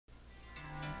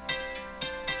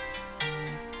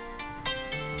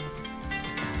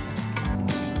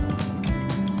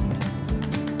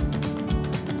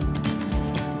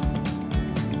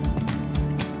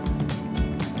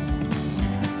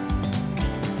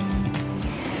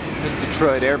This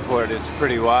Detroit airport is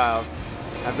pretty wild.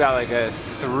 I've got like a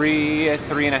three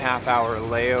and a half hour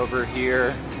layover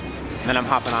here. And then I'm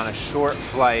hopping on a short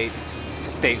flight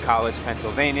to State College,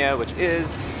 Pennsylvania, which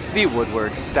is the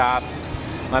Woodward stop.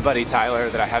 My buddy Tyler,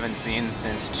 that I haven't seen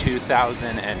since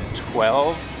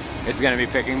 2012, is gonna be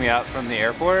picking me up from the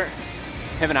airport.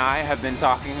 Him and I have been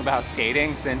talking about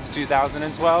skating since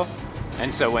 2012.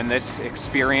 And so when this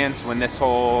experience, when this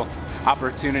whole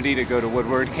opportunity to go to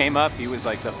Woodward came up, he was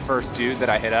like the first dude that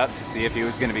I hit up to see if he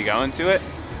was gonna be going to it.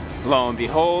 Lo and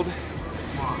behold,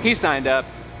 he signed up.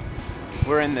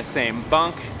 We're in the same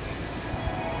bunk.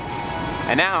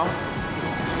 And now,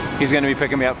 he's gonna be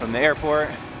picking me up from the airport.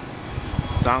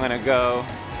 So I'm gonna go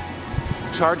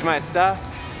charge my stuff,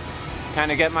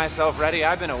 kind of get myself ready.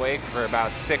 I've been awake for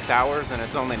about 6 hours and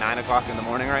it's only 9 o'clock in the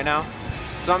morning right now.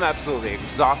 So I'm absolutely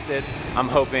exhausted. I'm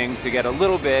hoping to get a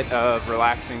little bit of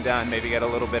relaxing done, maybe get a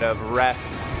little bit of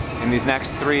rest in these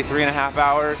next three and a half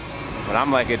hours. But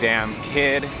I'm like a damn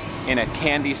kid in a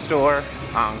candy store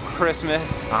on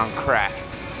Christmas on crack.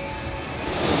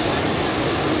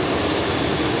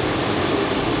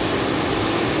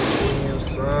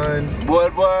 Son.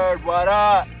 Woodward, what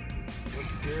up? What's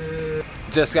good?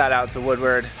 Just got out to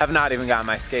Woodward. Have not even got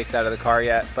my skates out of the car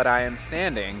yet, but I am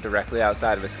standing directly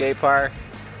outside of a skate park.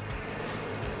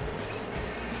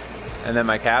 And then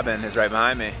my cabin is right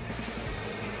behind me.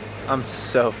 I'm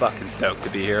so fucking stoked to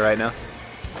be here right now.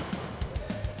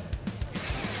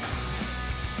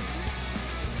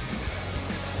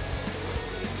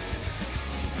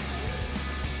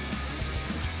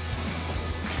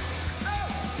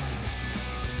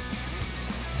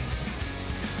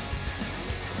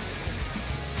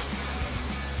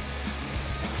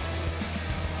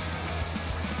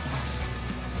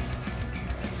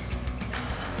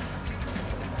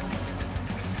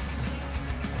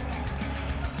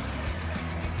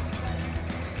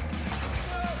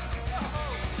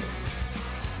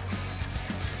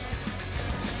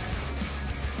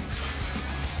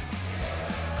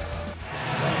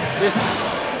 This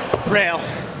rail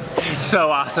is so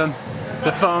awesome.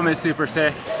 The foam is super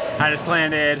sick. I just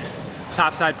landed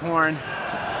topside pouring,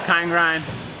 kind grind,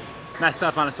 messed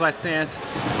up on a sweat stance.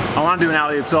 I want to do an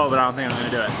alley-oop solo, but I don't think I'm going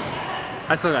to do it.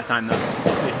 I still got time though.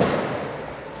 We'll see.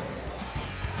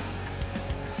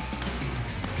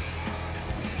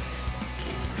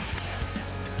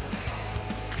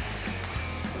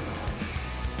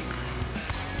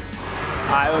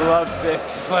 I love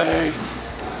this place.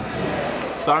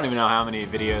 So I don't even know how many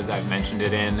videos I've mentioned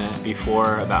it in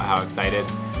before about how excited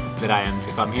that I am to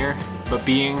come here. But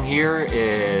being here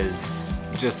is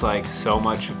just like so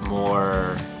much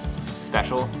more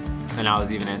special than I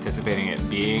was even anticipating it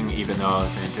being, even though I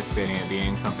was anticipating it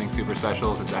being something super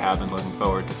special, since I have been looking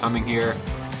forward to coming here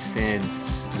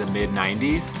since the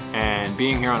mid-90s. And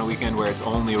being here on a weekend where it's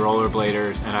only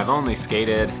rollerbladers, and I've only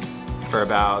skated for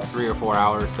about 3 or 4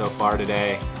 hours so far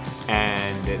today.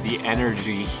 And the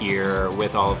energy here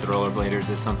with all of the rollerbladers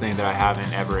is something that I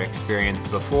haven't ever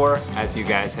experienced before. As you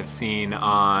guys have seen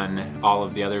on all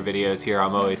of the other videos here,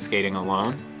 I'm always skating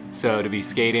alone. So to be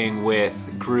skating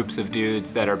with groups of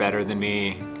dudes that are better than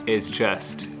me is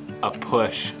just a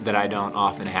push that I don't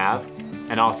often have.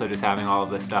 And also just having all of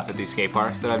this stuff at these skate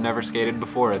parks that I've never skated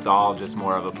before, it's all just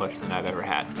more of a push than I've ever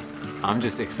had. I'm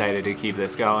just excited to keep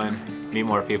this going, meet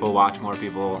more people, watch more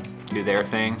people do their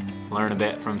thing, learn a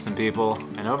bit from some people,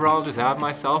 and overall just have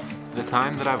myself the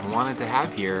time that I've wanted to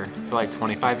have here for like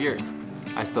 25 years.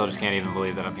 I still just can't even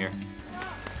believe that I'm here.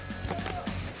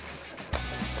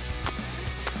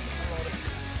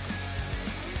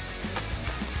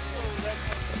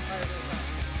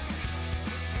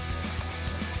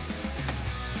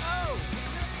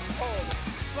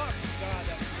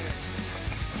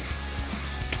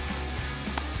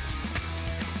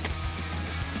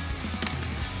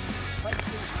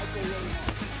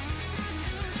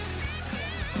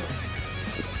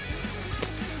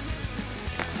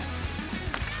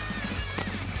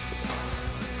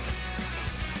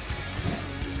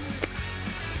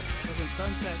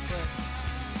 Sunset flip.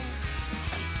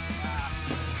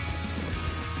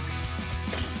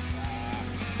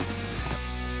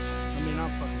 I mean, I'm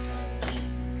fucking tired of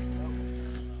this.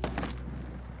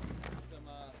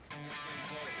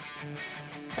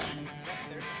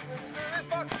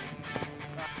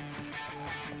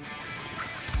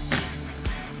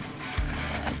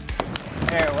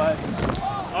 There it was.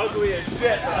 Ugly as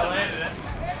shit, but I landed it.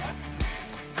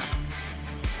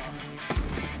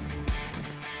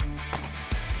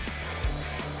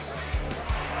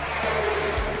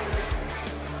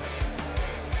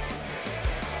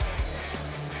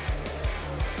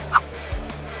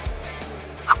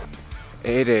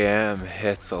 8 a.m.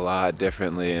 hits a lot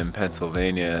differently in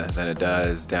Pennsylvania than it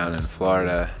does down in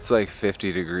Florida. It's like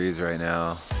 50 degrees right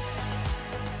now.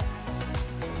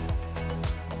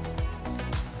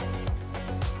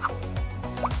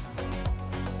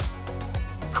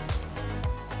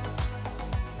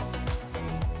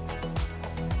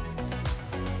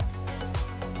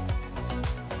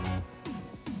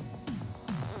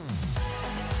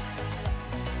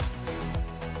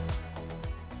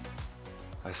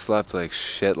 I slept like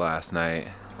shit last night,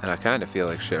 and I kind of feel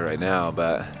like shit right now,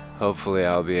 but hopefully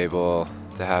I'll be able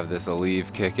to have this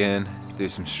Aleve kick in, do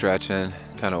some stretching,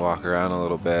 kind of walk around a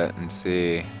little bit and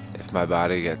see if my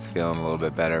body gets feeling a little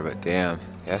bit better. But damn,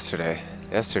 yesterday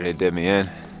did me in.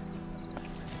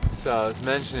 So I was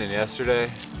mentioning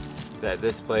yesterday that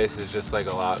this place is just like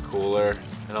a lot cooler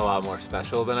and a lot more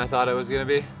special than I thought it was gonna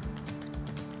be.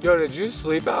 Yo, did you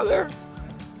sleep out there?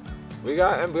 We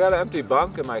got an empty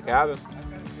bunk in my cabin.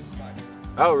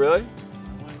 Oh, really?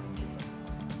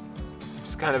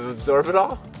 Just kind of absorb it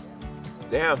all?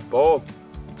 Damn, bold.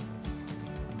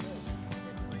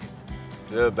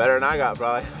 Yeah, better than I got,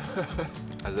 probably.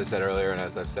 As I said earlier, and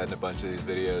as I've said in a bunch of these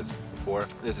videos before,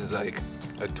 this is like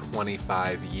a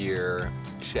 25-year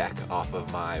check off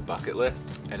of my bucket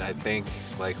list. And I think,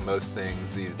 like most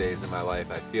things these days in my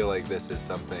life, I feel like this is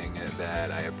something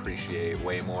that I appreciate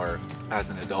way more as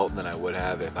an adult than I would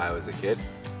have if I was a kid.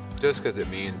 Just because it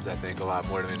means, I think, a lot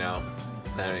more to me now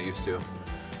than it used to.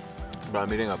 But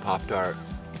I'm eating a Pop-Tart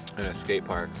in a skate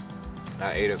park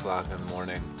at 8 o'clock in the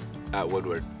morning at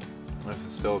Woodward. This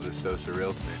is still just so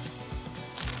surreal to me.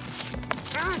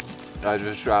 I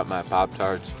just dropped my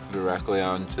Pop-Tarts directly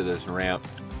onto this ramp,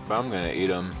 but I'm gonna eat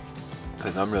them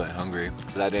because I'm really hungry.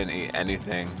 Because I didn't eat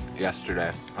anything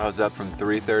yesterday. I was up from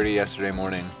 3:30 yesterday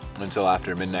morning until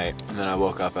after midnight, and then I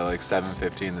woke up at like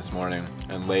 7:15 this morning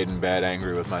and laid in bed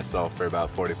angry with myself for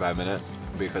about 45 minutes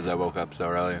because I woke up so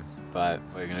early. But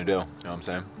what are you gonna do? You know what I'm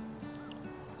saying?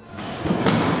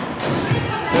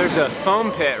 There's a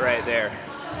foam pit right there,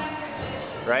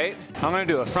 right? I'm gonna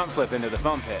do a front flip into the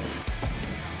foam pit.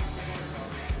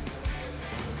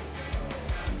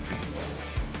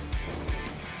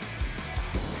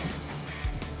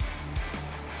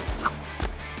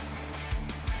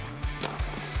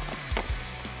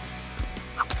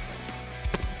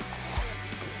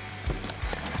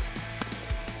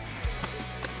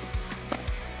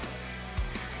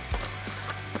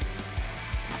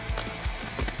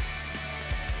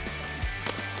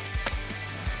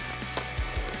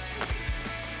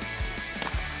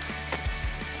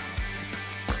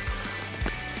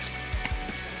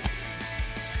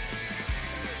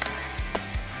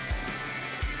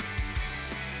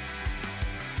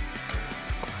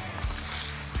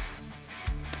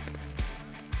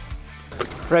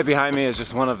 Right behind me is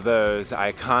just one of those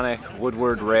iconic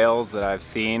Woodward rails that I've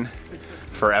seen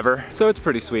forever. So it's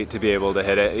pretty sweet to be able to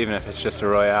hit it, even if it's just a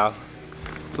Royale.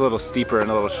 It's a little steeper and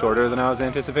a little shorter than I was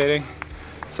anticipating.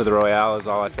 So the Royale is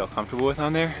all I feel comfortable with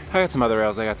on there. I got some other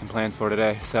rails I got some plans for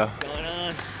today, so. Going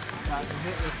on. Got to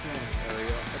hit this thing. There we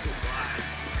go.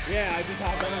 Yeah, I just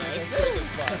hopped on.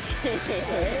 It's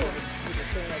good.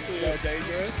 So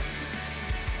dangerous.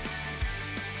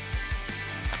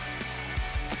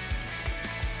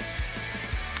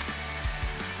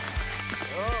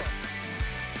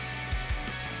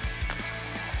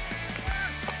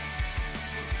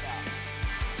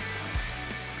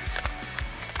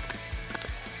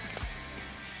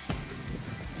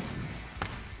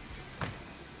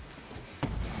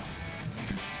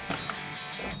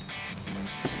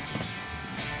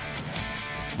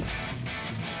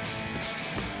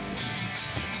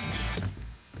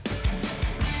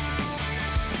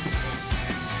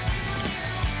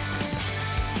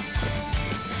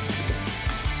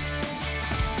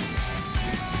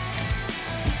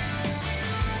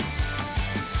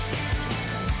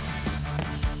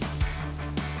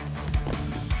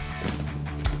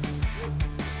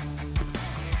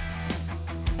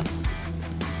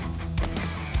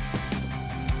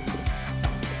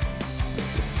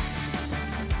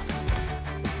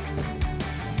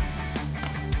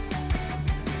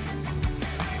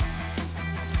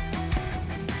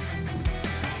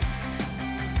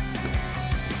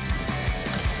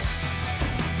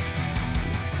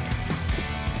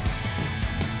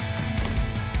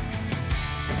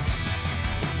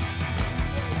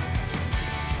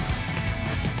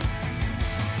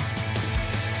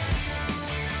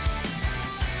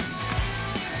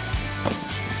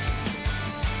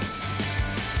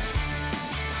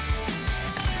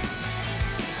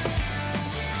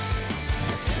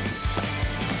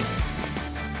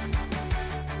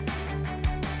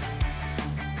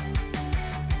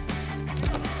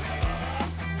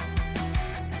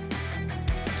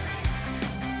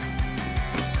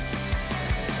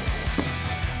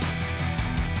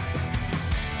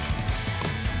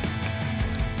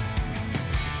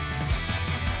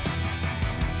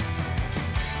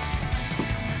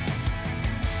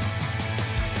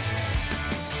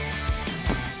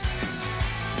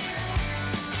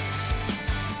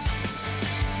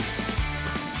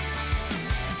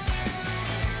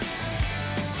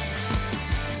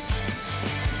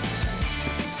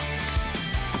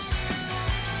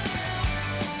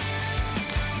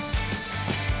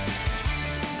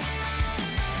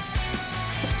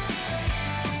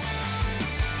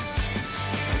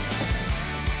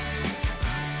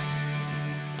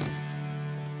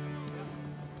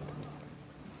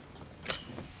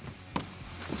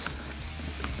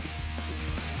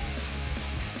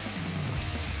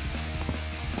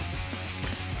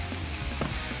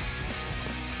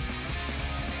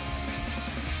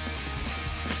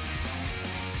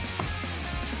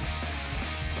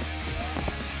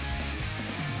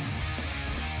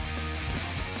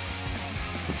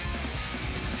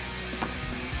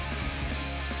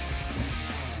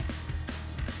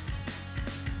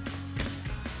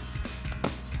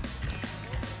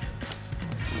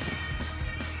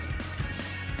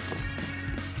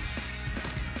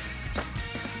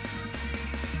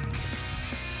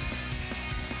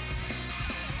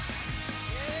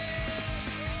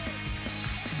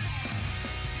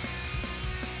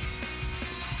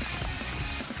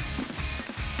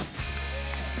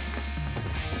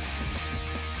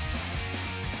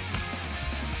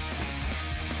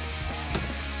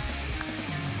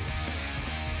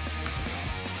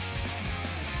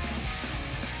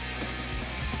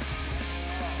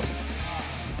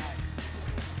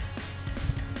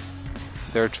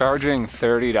 They're charging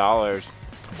 $30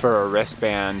 for a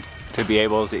wristband to be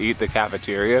able to eat the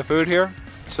cafeteria food here.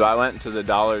 So I went to the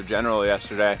Dollar General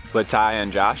yesterday with Ty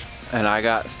and Josh, and I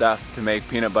got stuff to make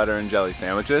peanut butter and jelly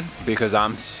sandwiches because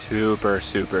I'm super,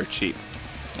 super cheap.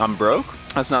 I'm broke.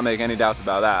 Let's not make any doubts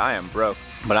about that. I am broke,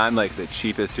 but I'm like the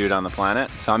cheapest dude on the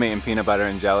planet. So I'm eating peanut butter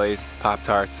and jellies,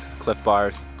 Pop-Tarts, Cliff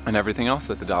Bars, and everything else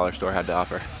that the dollar store had to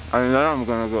offer. And then I'm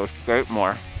gonna go skate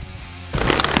more.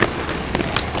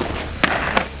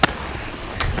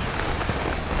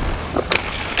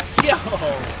 Yo!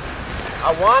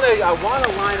 I wanna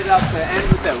line it up to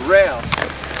end with that rail.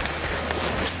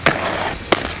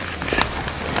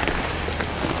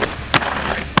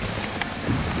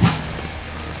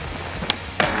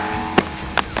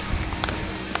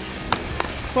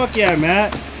 Fuck yeah,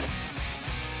 Matt.